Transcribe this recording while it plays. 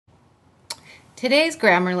Today's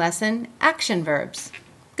grammar lesson, action verbs.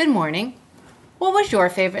 Good morning. What was your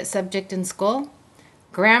favorite subject in school?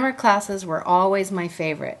 Grammar classes were always my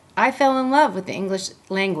favorite. I fell in love with the English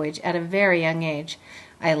language at a very young age.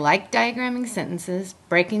 I liked diagramming sentences,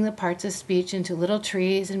 breaking the parts of speech into little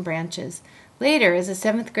trees and branches. Later, as a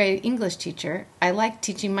 7th grade English teacher, I liked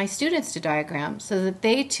teaching my students to diagram so that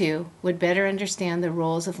they too would better understand the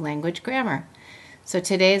rules of language grammar. So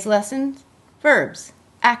today's lesson, verbs,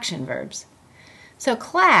 action verbs. So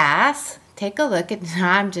class, take a look at,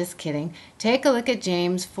 I'm just kidding, take a look at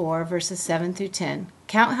James 4 verses 7 through 10.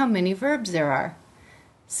 Count how many verbs there are.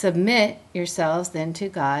 Submit yourselves then to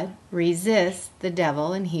God. Resist the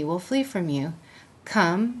devil and he will flee from you.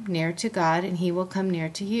 Come near to God and he will come near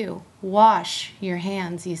to you. Wash your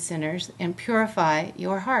hands, you sinners, and purify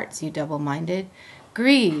your hearts, you double-minded.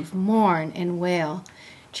 Grieve, mourn, and wail.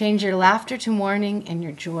 Change your laughter to mourning and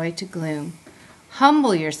your joy to gloom.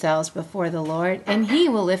 Humble yourselves before the Lord, and he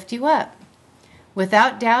will lift you up.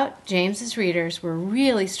 Without doubt, James's readers were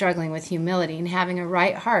really struggling with humility and having a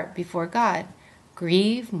right heart before God.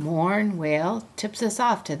 Grieve, mourn, wail tips us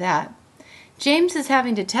off to that. James is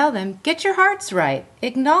having to tell them, get your hearts right.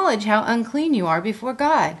 Acknowledge how unclean you are before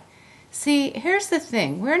God. See, here's the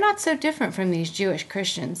thing. We're not so different from these Jewish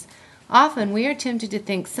Christians. Often we are tempted to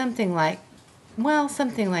think something like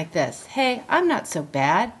this. Hey, I'm not so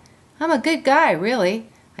bad. I'm a good guy, really.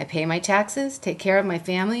 I pay my taxes, take care of my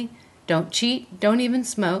family, don't cheat, don't even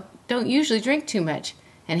smoke, don't usually drink too much.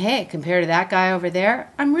 And hey, compared to that guy over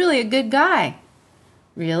there, I'm really a good guy.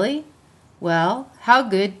 Really? Well, how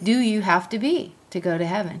good do you have to be to go to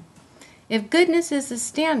heaven? If goodness is the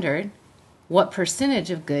standard, what percentage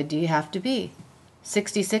of good do you have to be?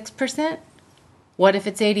 66%? What if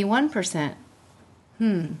it's 81%?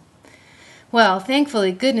 Well,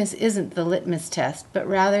 thankfully, goodness isn't the litmus test, but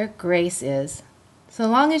rather grace is. So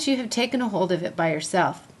long as you have taken a hold of it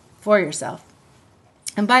for yourself.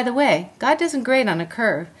 And by the way, God doesn't grade on a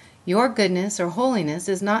curve. Your goodness or holiness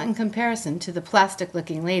is not in comparison to the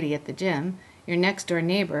plastic-looking lady at the gym, your next-door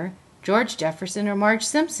neighbor, George Jefferson, or Marge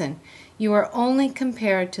Simpson. You are only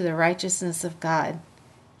compared to the righteousness of God.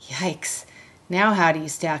 Yikes! Now how do you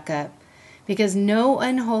stack up? Because no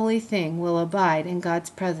unholy thing will abide in God's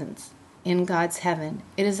presence. In God's heaven.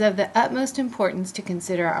 It is of the utmost importance to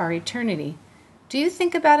consider our eternity. Do you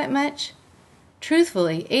think about it much?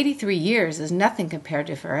 Truthfully, 83 years is nothing compared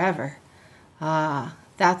to forever.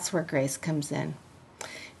 That's where grace comes in.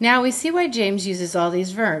 Now we see why James uses all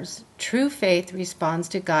these verbs. True faith responds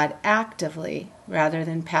to God actively rather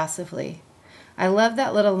than passively. I love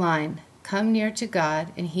that little line, come near to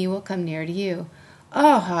God and he will come near to you.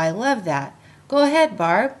 Oh, how I love that. Go ahead,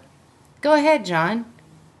 Barb. Go ahead, John.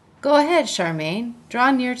 Go ahead, Charmaine.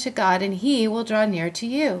 Draw near to God and he will draw near to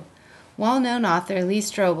you. Well-known author Lee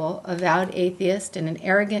Strobel, a vowed atheist and an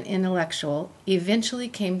arrogant intellectual, eventually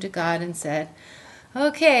came to God and said,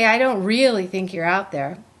 okay, I don't really think you're out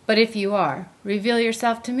there, but if you are, reveal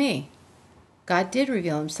yourself to me. God did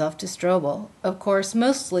reveal himself to Strobel, of course,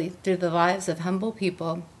 mostly through the lives of humble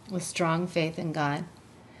people with strong faith in God.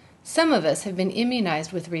 Some of us have been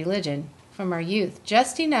immunized with religion from our youth,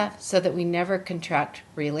 just enough so that we never contract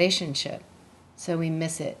relationship, so we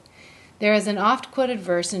miss it. There is an oft-quoted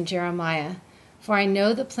verse in Jeremiah, for I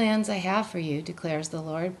know the plans I have for you, declares the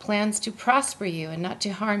Lord, plans to prosper you and not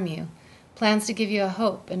to harm you, plans to give you a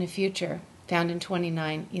hope and a future, found in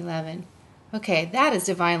 29:11. Okay, that is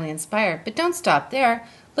divinely inspired, but don't stop there.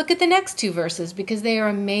 Look at the next 2 verses because they are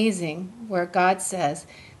amazing, where God says,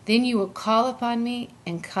 then you will call upon me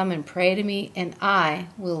and come and pray to me, and I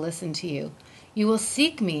will listen to you. You will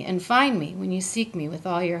seek me and find me when you seek me with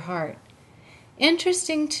all your heart.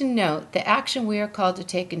 Interesting to note the action we are called to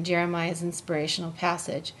take in Jeremiah's inspirational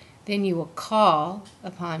passage. Then you will call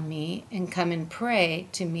upon me and come and pray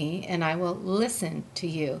to me, and I will listen to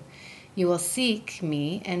you. You will seek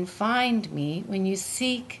me and find me when you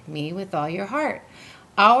seek me with all your heart.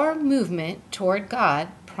 Our movement toward God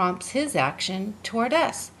prompts his action toward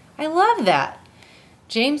us. I love that.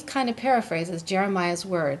 James kind of paraphrases Jeremiah's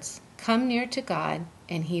words. Come near to God,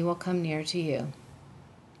 and he will come near to you.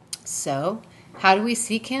 So, how do we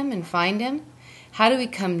seek him and find him? How do we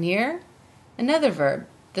come near? Another verb,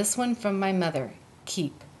 this one from my mother,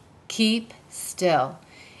 keep. Keep still.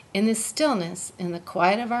 In the stillness, in the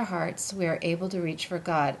quiet of our hearts, we are able to reach for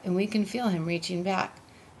God, and we can feel him reaching back.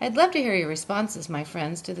 I'd love to hear your responses, my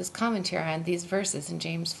friends, to this commentary on these verses in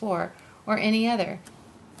James 4 or any other.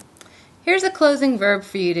 Here's a closing verb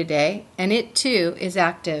for you today, and it too is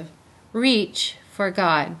active. Reach for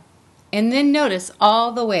God. And then notice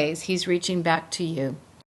all the ways he's reaching back to you.